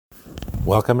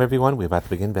Welcome everyone. We're about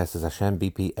to begin Besses Hashem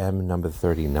BPM number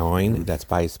 39. That's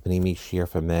by Spanimi Shir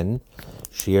for Men,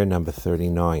 Shir number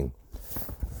 39.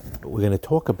 We're going to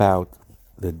talk about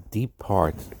the deep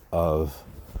part of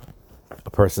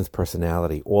a person's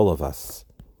personality, all of us,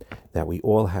 that we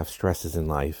all have stresses in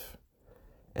life,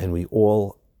 and we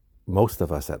all, most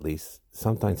of us at least,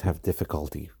 sometimes have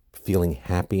difficulty feeling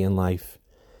happy in life,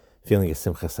 feeling a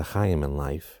simcha sachayim in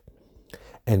life.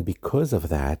 And because of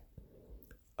that,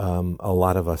 a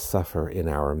lot of us suffer in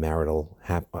our marital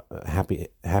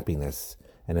happiness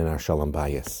and in our shalom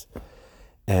bayis.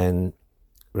 And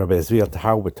Rabbi Zviel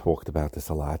Tahauber talked about this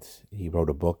a lot. He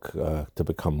wrote a book, To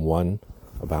Become One,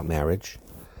 about marriage.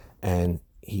 And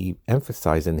he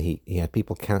emphasized, and he had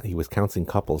people he was counseling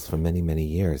couples for many, many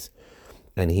years.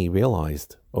 And he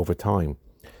realized over time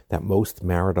that most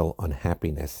marital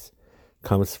unhappiness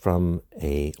comes from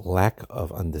a lack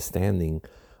of understanding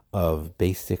of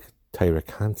basic Torah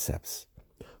concepts.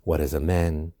 What is a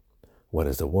man? What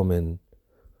is a woman?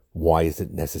 Why is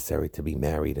it necessary to be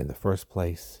married in the first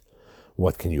place?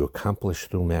 What can you accomplish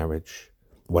through marriage?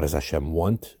 What does Hashem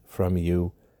want from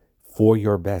you for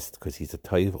your best? Because he's a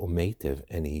Toiv Umeitiv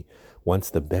and he wants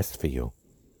the best for you.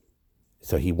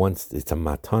 So it's a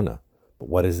matana. But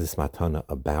what is this matana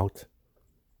about?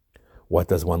 What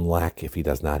does one lack if he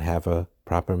does not have a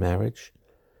proper marriage?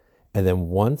 And then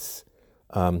once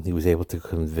he was able to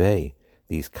convey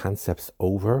these concepts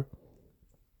over,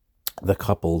 the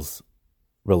couple's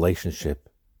relationship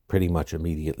pretty much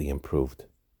immediately improved.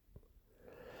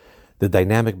 The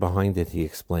dynamic behind it, he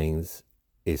explains,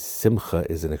 is simcha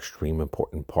is an extreme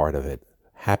important part of it.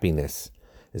 Happiness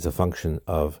is a function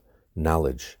of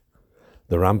knowledge.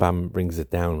 The Rambam brings it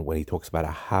down when he talks about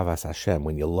ahavas Hashem,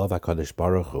 when you love HaKadosh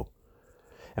Baruch Hu.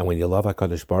 And when you love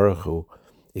HaKadosh Baruch Hu,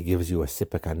 it gives you a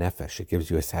sipek hanefesh. It gives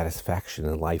you a satisfaction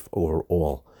in life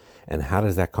overall. And how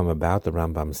does that come about? The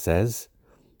Rambam says,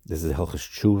 this is Hilchos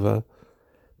Tshuva,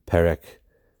 Perek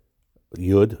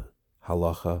Yud,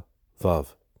 Halacha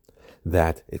Vav,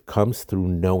 that it comes through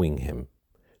knowing Him.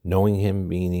 Knowing Him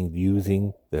meaning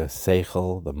using the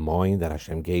seichel, the mind that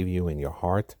Hashem gave you in your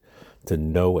heart, to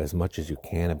know as much as you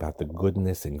can about the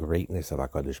goodness and greatness of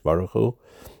HaKadosh Baruch Hu.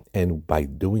 And by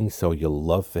doing so, your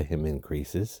love for Him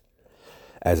increases.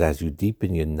 As you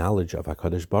deepen your knowledge of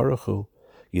HaKadosh Baruch Hu,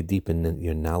 you deepen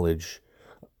your knowledge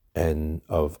and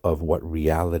of what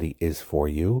reality is for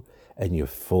you, and you're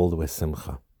filled with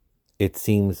simcha. It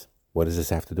seems, what does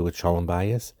this have to do with shalom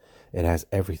bayis? It has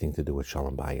everything to do with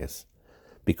shalom bayis.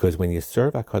 Because when you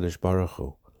serve HaKadosh Baruch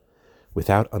Hu,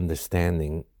 without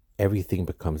understanding, everything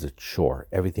becomes a chore.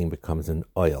 Everything becomes an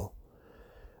oil.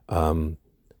 And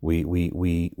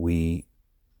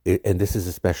this is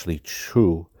especially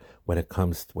true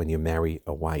when you marry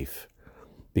a wife,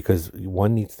 because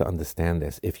one needs to understand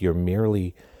this. If you're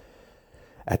merely,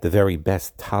 at the very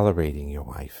best, tolerating your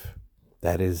wife,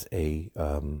 that is a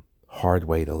hard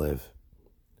way to live.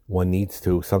 One needs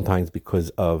to, sometimes because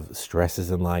of stresses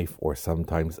in life, or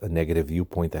sometimes a negative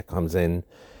viewpoint that comes in,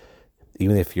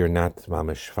 even if you're not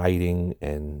mamish fighting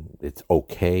and it's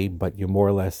okay, but you're more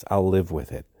or less, I'll live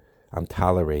with it. I'm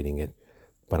tolerating it,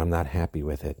 but I'm not happy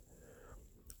with it.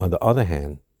 On the other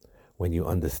hand, when you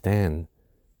understand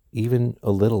even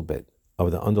a little bit of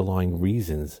the underlying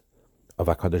reasons of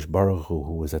HaKadosh Baruch Hu,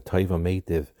 who is a Toiv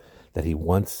Meitiv, that he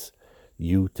wants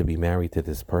you to be married to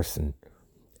this person,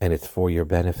 and it's for your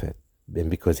benefit, and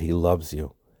because he loves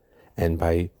you. And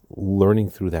by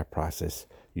learning through that process,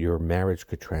 your marriage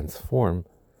could transform,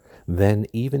 then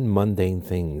even mundane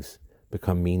things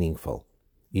become meaningful.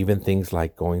 Even things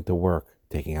like going to work,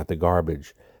 taking out the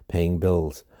garbage, paying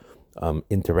bills,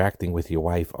 interacting with your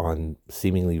wife on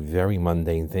seemingly very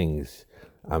mundane things.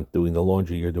 I'm doing the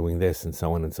laundry, you're doing this, and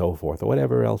so on and so forth, or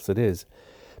whatever else it is,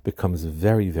 becomes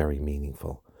very, very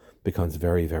meaningful, becomes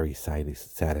very, very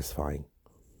satisfying.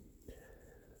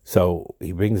 So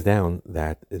he brings down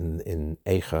that in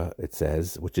Eicha, it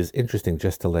says, which is interesting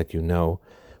just to let you know,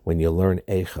 when you learn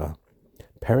Eicha,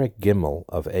 Perek Gimel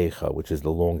of Eicha, which is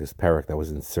the longest perek that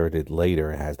was inserted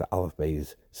later, it has the Aleph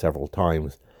Beis several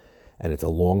times, and it's a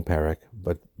long perek,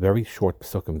 but very short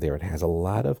psukim there. It has a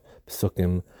lot of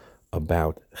psukim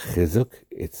about Chizzuk.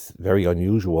 It's very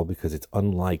unusual because it's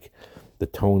unlike the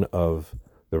tone of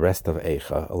the rest of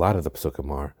Eicha. A lot of the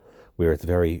psukim are, where it's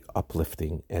very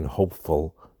uplifting and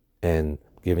hopeful and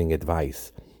giving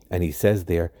advice. And he says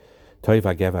there, Toiv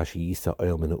hagev asher yisa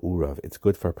oil min urav. It's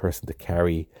good for a person to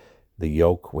carry the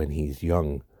yoke when he's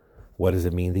young. What does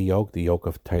it mean, the yoke? The yoke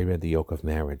of Torah, the yoke of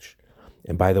marriage.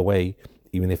 And by the way,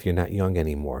 even if you're not young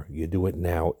anymore, you do it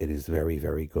now, it is very,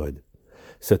 very good.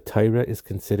 So Torah is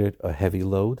considered a heavy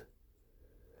load,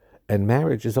 And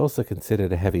marriage is also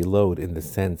considered a heavy load in the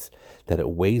sense that it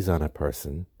weighs on a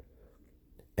person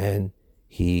and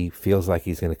he feels like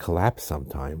he's going to collapse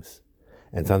sometimes.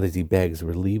 And sometimes he begs,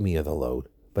 relieve me of the load.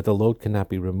 But the load cannot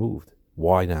be removed.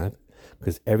 Why not?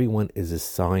 Because everyone is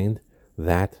assigned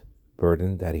that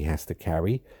burden that he has to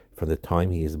carry from the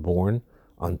time he is born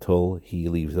until he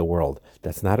leaves the world.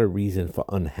 That's not a reason for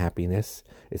unhappiness.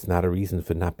 It's not a reason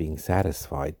for not being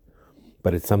satisfied.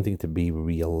 But it's something to be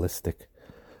realistic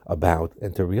about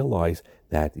and to realize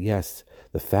that, yes,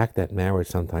 the fact that marriage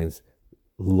sometimes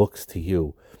looks to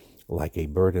you like a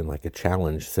burden, like a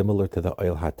challenge, similar to the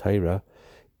Oil HaTorah,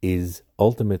 is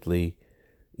ultimately,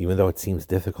 even though it seems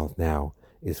difficult now,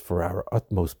 is for our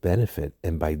utmost benefit.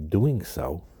 And by doing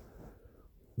so,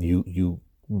 you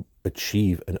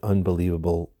achieve an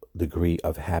unbelievable degree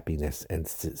of happiness and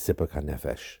simcha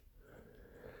nefesh.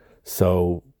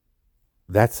 So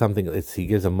that's something, he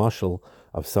gives a mashal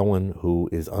of someone who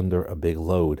is under a big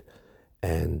load,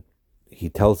 and he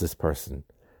tells this person,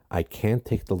 I can't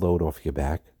take the load off your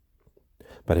back,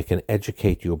 but I can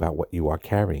educate you about what you are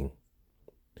carrying.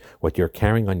 What you're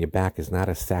carrying on your back is not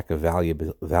a sack of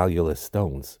valueless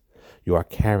stones. You are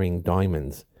carrying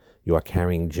diamonds. You are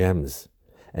carrying gems.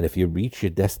 And if you reach your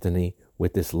destiny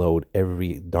with this load,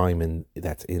 every diamond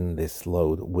that's in this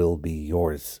load will be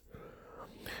yours.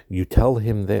 You tell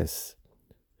him this,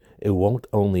 it won't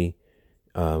only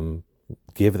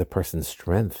give the person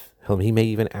strength. He may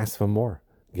even ask for more.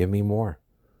 Give me more.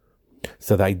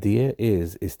 So the idea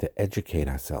is to educate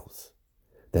ourselves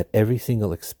that every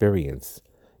single experience,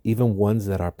 even ones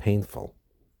that are painful,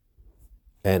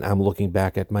 and I'm looking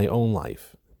back at my own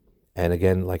life, and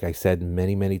again, like I said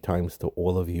many, many times to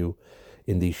all of you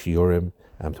in these shiurim,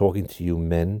 I'm talking to you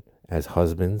men as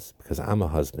husbands, because I'm a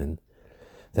husband,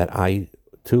 that I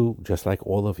too, just like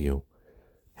all of you,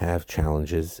 have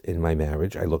challenges in my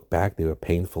marriage. I look back, they were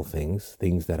painful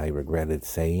things that I regretted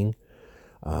saying,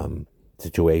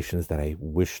 situations that I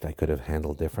wished I could have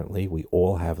handled differently. We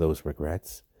all have those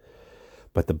regrets.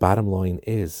 But the bottom line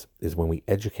is when we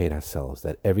educate ourselves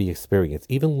that every experience,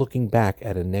 even looking back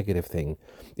at a negative thing,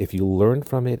 if you learn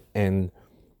from it and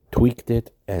tweaked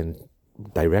it and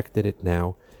directed it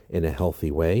now in a healthy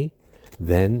way,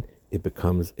 then it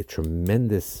becomes a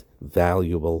tremendous,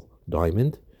 valuable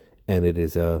diamond, and it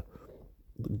is a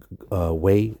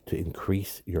way to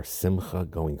increase your simcha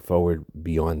going forward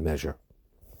beyond measure.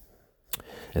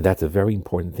 And that's a very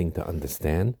important thing to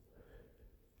understand.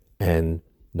 And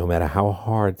no matter how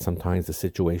hard sometimes the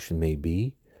situation may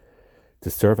be, to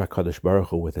serve HaKadosh Baruch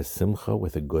Hu with a simcha,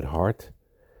 with a good heart,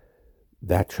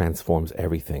 that transforms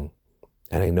everything.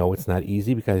 And I know it's not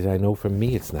easy, because I know for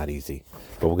me it's not easy.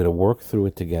 But we're going to work through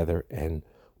it together and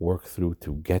work through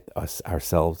to get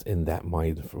ourselves in that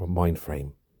mind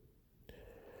frame.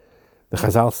 The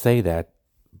Chazal say that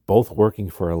both working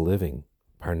for a living,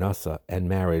 parnasa, and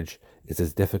marriage is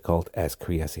as difficult as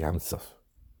Kriyas Yamsuf.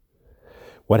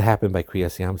 What happened by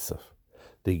Kriyas Yamsuf?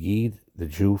 The Yid, the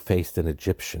Jew, faced an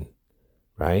Egyptian,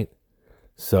 right?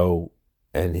 So,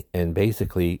 and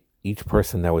basically each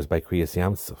person that was by Kriyas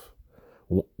Yamsuf,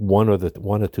 one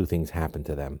or two things happened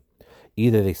to them.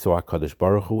 Either they saw HaKadosh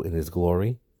Baruch Hu in his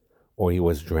glory, or he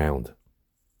was drowned.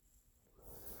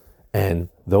 And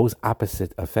those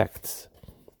opposite effects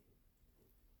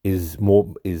is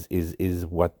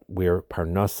what where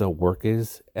parnasa work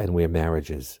is and where marriage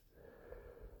is.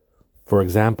 For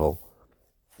example,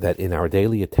 that in our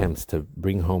daily attempts to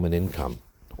bring home an income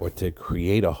or to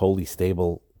create a wholly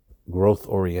stable,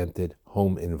 growth-oriented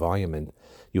home environment,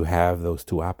 you have those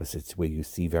two opposites where you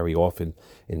see very often,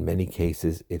 in many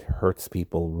cases, it hurts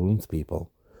people, ruins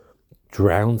people,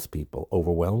 drowns people,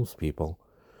 overwhelms people.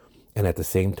 And at the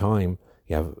same time,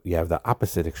 you have the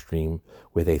opposite extreme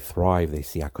where they thrive, they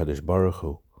see HaKadosh Baruch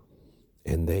Hu,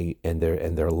 and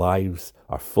their lives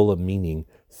are full of meaning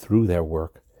through their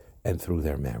work and through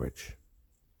their marriage.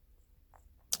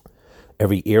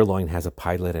 Every airline has a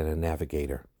pilot and a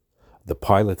navigator. The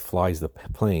pilot flies the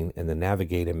plane and the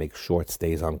navigator makes sure it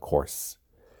stays on course.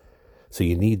 So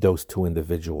you need those two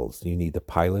individuals. You need the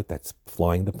pilot that's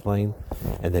flying the plane,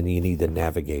 and then you need the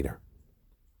navigator.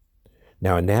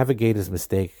 Now, a navigator's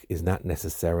mistake is not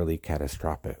necessarily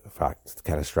catastrophic.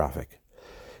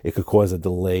 It could cause a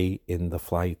delay in the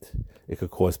flight. It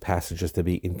could cause passengers to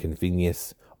be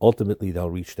inconvenienced. Ultimately, they'll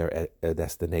reach their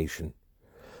destination.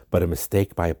 But a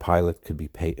mistake by a pilot could be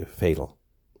fatal.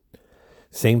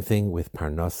 Same thing with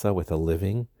parnasa, with a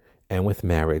living, and with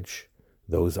marriage.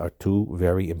 Those are two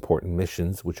very important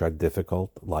missions which are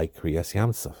difficult, like Kriyas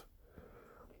Yamsuf.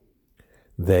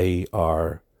 They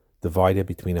are divided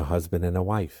between a husband and a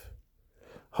wife.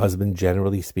 Husband,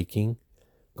 generally speaking,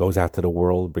 goes out to the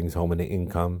world, brings home an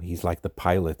income. He's like the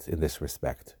pilot in this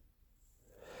respect.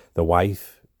 The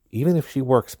wife, even if she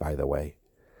works, by the way,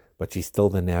 but she's still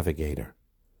the navigator.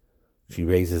 She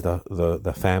raises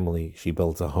the family. She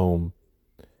builds a home.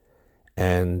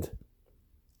 And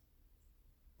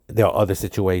there are other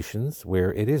situations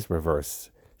where it is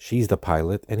reverse. She's the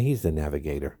pilot and he's the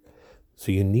navigator.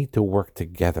 So you need to work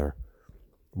together.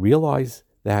 Realize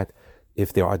that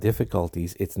if there are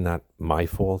difficulties, it's not my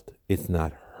fault. It's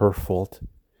not her fault.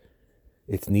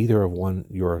 It's neither of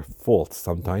your faults.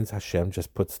 Sometimes Hashem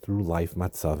just puts through life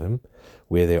matzavim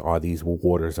where there are these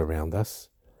waters around us.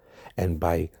 And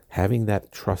by having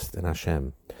that trust in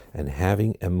Hashem and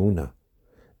having emunah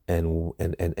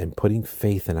and putting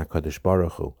faith in HaKadosh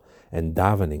Baruch Hu and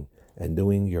davening and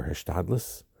doing your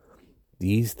hishtadlus,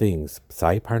 these things,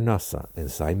 Sai Parnasa and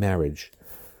Sai marriage,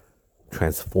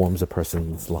 transforms a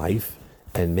person's life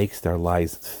and makes their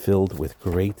lives filled with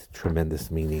great,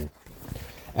 tremendous meaning.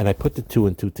 And I put the two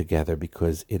and two together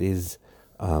because it is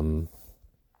a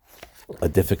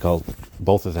difficult,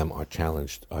 both of them are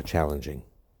challenging.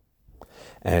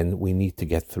 And we need to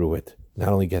get through it. Not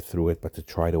only get through it, but to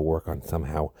try to work on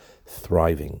somehow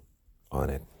thriving on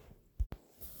it.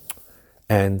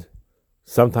 And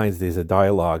sometimes there's a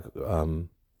dialogue.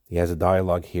 He has a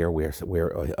dialogue here where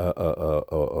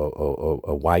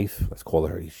a wife, let's call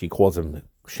her, she calls him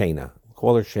Shana.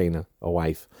 Call her Shana, a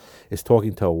wife, is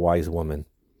talking to a wise woman,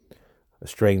 a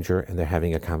stranger, and they're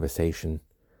having a conversation.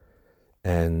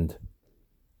 And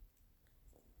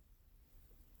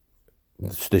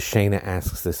the Shana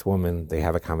asks this woman, they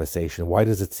have a conversation, why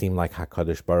does it seem like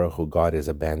HaKadosh Baruch Hu, God, is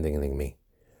abandoning me?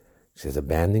 She says,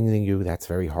 abandoning you? That's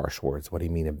very harsh words. What do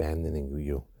you mean abandoning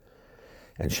you?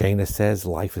 And Shana says,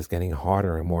 life is getting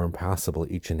harder and more impossible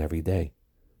each and every day.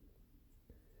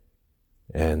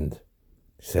 And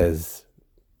says,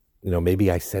 maybe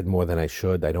I said more than I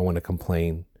should. I don't want to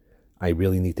complain. I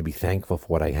really need to be thankful for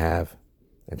what I have.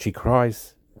 And she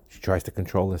cries. She tries to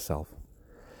control herself.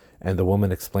 And the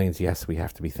woman explains, yes, we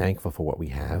have to be thankful for what we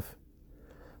have.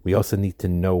 We also need to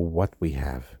know what we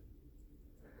have.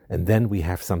 And then we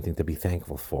have something to be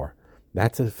thankful for.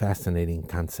 That's a fascinating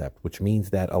concept, which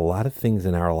means that a lot of things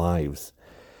in our lives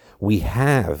we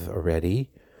have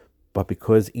already, but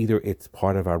because either it's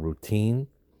part of our routine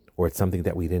or it's something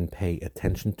that we didn't pay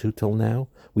attention to till now,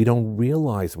 we don't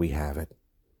realize we have it.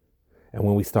 And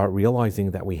when we start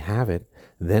realizing that we have it,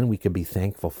 then we can be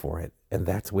thankful for it. And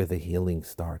that's where the healing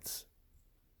starts.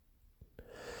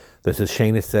 This is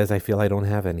Shana says, I feel I don't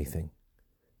have anything.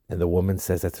 And the woman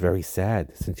says, that's very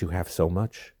sad since you have so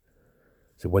much.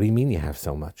 So what do you mean you have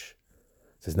so much?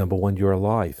 Says, number one, you're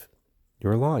alive.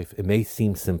 You're alive. It may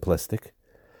seem simplistic,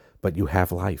 but you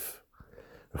have life.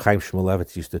 Chaim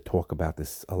Shmulevitz used to talk about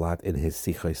this a lot in his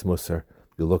Sichos Musar.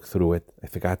 You look through it. I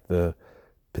forgot the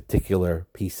particular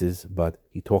pieces, but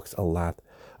he talks a lot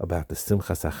about the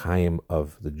simchas achayim,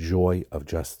 of the joy of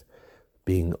just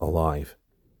being alive.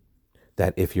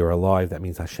 That if you're alive, that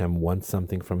means Hashem wants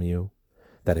something from you.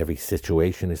 That every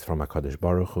situation is from HaKadosh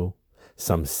Baruch Hu.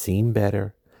 Some seem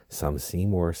better, some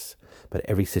seem worse, but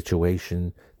every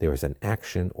situation there is an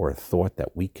action or a thought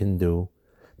that we can do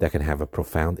that can have a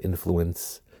profound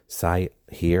influence, sai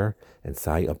here and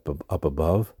sai up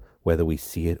above, whether we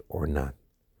see it or not.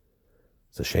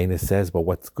 So Shana says, but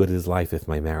what's good is life if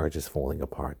my marriage is falling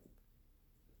apart?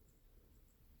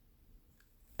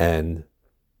 And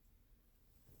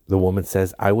the woman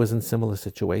says, I was in similar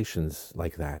situations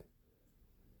like that.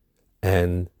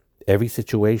 And every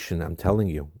situation, I'm telling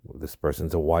you, this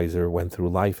person's a wiser, went through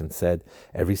life and said,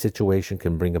 every situation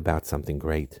can bring about something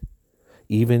great.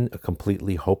 Even a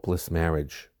completely hopeless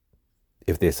marriage,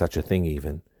 if there's such a thing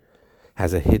even,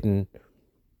 has a hidden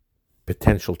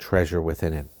potential treasure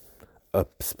within it. A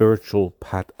spiritual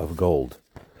pot of gold,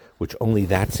 which only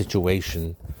that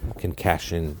situation can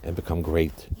cash in and become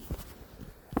great.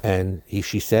 And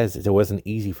she says, it wasn't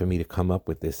easy for me to come up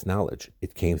with this knowledge.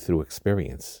 It came through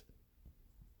experience.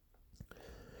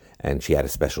 And she had a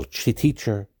special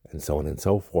teacher, and so on and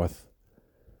so forth.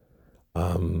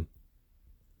 And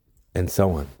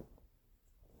so on.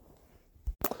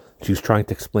 She was trying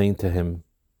to explain to him.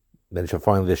 Then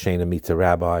finally the Shana meets a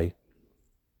rabbi.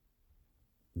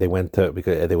 They went to,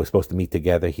 because they were supposed to meet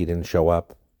together. He didn't show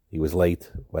up. He was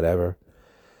late, whatever.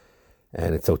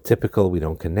 And it's so typical, we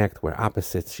don't connect. We're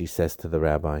opposites, she says to the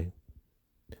rabbi.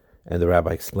 And the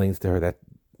rabbi explains to her that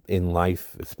in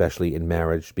life, especially in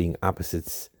marriage, being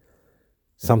opposites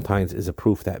sometimes is a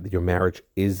proof that your marriage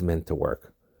is meant to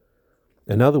work.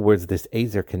 In other words, this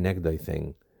Ezer Kenegdai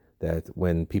thing, that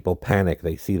when people panic,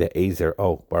 they see the Ezer,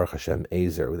 oh, Baruch Hashem,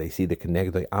 Ezer. They see the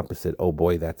Kenegdai opposite, oh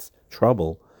boy, that's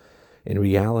trouble. In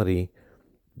reality,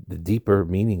 the deeper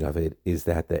meaning of it is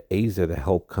that the Ezer, the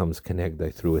help, comes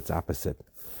connected through its opposite.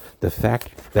 The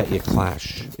fact that you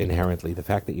clash inherently, the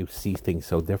fact that you see things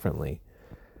so differently,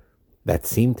 that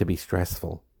seem to be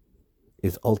stressful,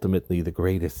 is ultimately the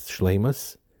greatest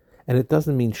shleimus. And it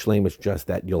doesn't mean shleimus just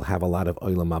that you'll have a lot of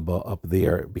olam haba up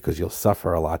there because you'll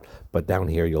suffer a lot, but down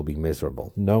here you'll be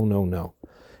miserable. No, no, no.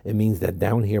 It means that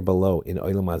down here below in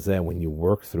olam hazeh, when you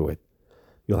work through it,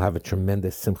 you'll have a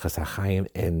tremendous simcha sachayim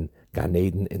and Gan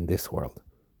Eden in this world.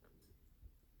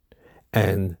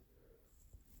 And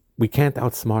we can't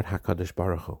outsmart HaKadosh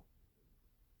Baruch Hu.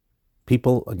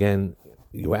 People, again,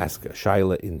 you ask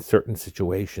Shaila in certain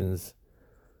situations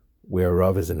where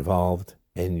Rav is involved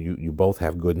and you both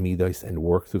have good midos and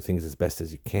work through things as best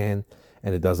as you can,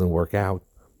 and it doesn't work out.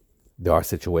 There are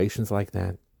situations like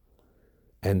that,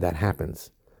 and that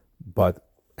happens. But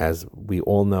as we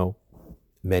all know,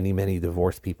 many, many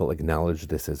divorced people acknowledge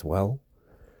this as well,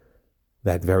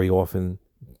 that very often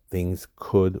things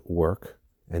could work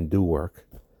and do work,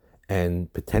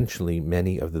 and potentially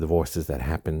many of the divorces that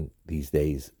happen these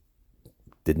days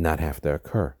did not have to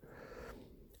occur.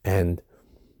 And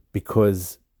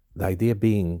because the idea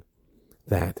being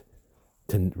that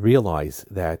to realize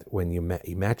that when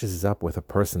he matches us up with a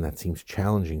person that seems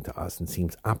challenging to us and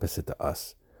seems opposite to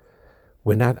us,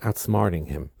 we're not outsmarting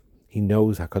him. He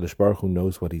knows, HaKadosh Baruch Hu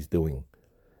knows what he's doing.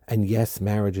 And yes,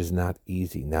 marriage is not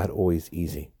easy, not always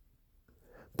easy,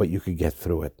 but you could get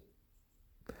through it.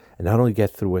 And not only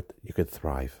get through it, you could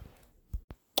thrive.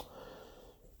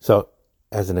 So,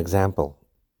 as an example,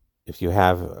 if you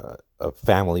have a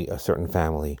family, a certain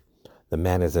family, the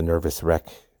man is a nervous wreck.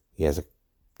 He has a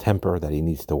temper that he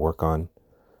needs to work on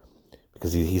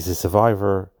because he's a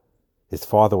survivor. His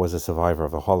father was a survivor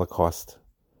of the Holocaust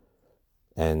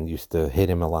and used to hit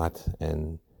him a lot,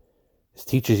 and his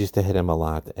teachers used to hit him a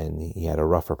lot, and he had a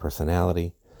rougher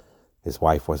personality. His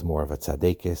wife was more of a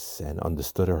tzaddikus and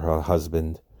understood her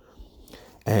husband.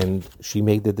 And she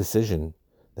made the decision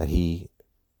that he,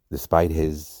 despite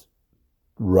his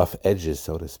rough edges,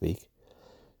 so to speak,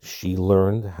 she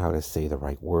learned how to say the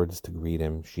right words to greet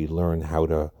him. She learned how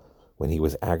to, when he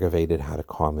was aggravated, how to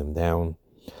calm him down.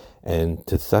 And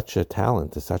to such a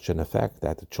talent, to such an effect,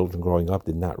 that the children growing up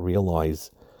did not realize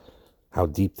how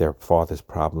deep their father's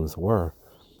problems were.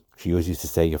 She always used to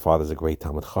say, your father's a great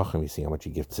Talmid Chacham, you see how much he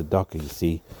gives tzedakah, you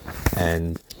see.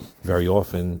 And very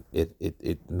often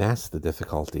it masks the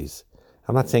difficulties.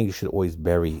 I'm not saying you should always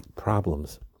bury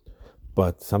problems,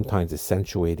 but sometimes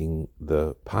accentuating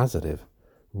the positive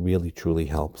really truly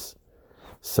helps.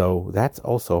 So that's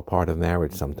also a part of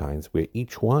marriage sometimes, where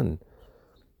each one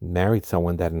married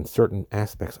someone that in certain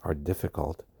aspects are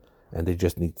difficult, and they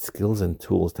just need skills and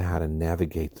tools to how to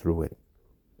navigate through it.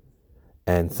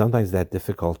 And sometimes that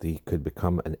difficulty could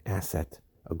become an asset,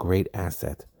 a great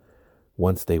asset,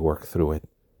 once they work through it.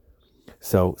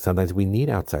 So sometimes we need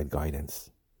outside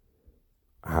guidance,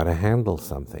 how to handle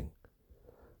something.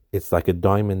 It's like a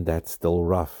diamond that's still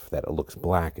rough, that it looks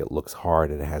black, it looks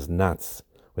hard, it has nuts.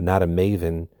 When not a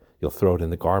maven, you'll throw it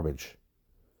in the garbage.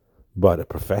 But a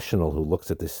professional who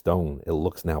looks at this stone, it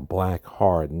looks now black,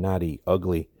 hard, knotty,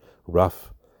 ugly,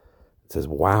 rough. It says,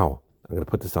 wow, I'm going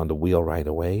to put this on the wheel right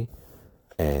away.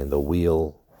 And the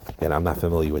wheel, and I'm not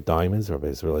familiar with diamonds, or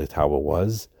it's really how it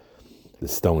was. The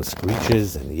stone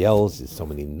screeches and yells. There's so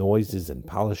many noises and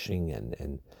polishing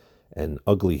and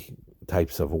ugly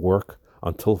types of work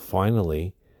until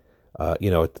finally, a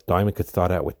diamond could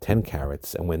start out with 10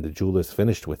 carats, and when the jeweler's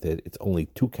finished with it, it's only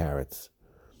 2 carats,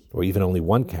 or even only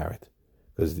 1 carat,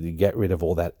 because you get rid of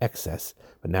all that excess,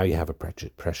 but now you have a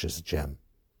precious gem.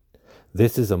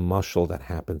 This is a mashal that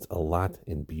happens a lot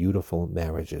in beautiful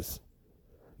marriages.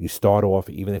 You start off,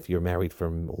 even if you're married for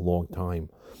a long time,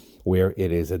 where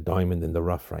it is a diamond in the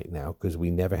rough right now, because we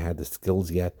never had the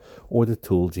skills yet, or the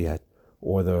tools yet,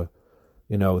 or the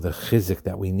chizzuk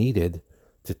that we needed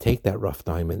to take that rough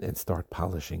diamond and start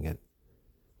polishing it.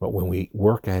 But when we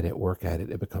work at it,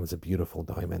 it becomes a beautiful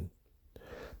diamond.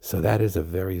 So that is a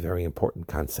very, very important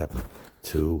concept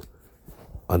to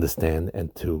understand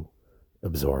and to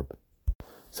absorb.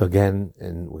 So again,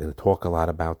 and we're going to talk a lot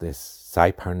about this,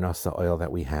 Sai Parnasa oil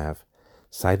that we have,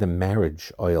 Sai the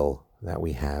marriage oil that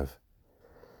we have,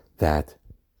 that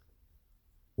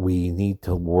we need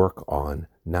to work on,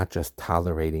 not just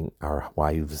tolerating our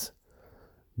wives,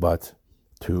 but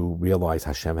to realize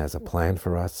Hashem has a plan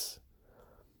for us.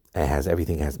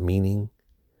 Everything has meaning.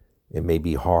 It may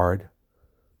be hard,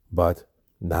 but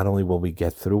not only will we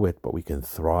get through it, but we can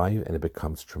thrive, and it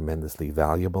becomes tremendously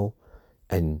valuable.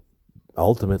 And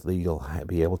ultimately, you'll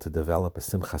be able to develop a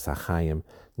simcha sachayim,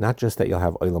 not just that you'll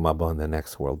have olam haba in the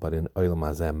next world, but in olam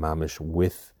hazeh mamish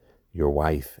with your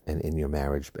wife and in your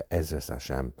marriage. Be'ezras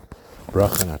Hashem.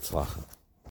 Bracha and Hatzlacha.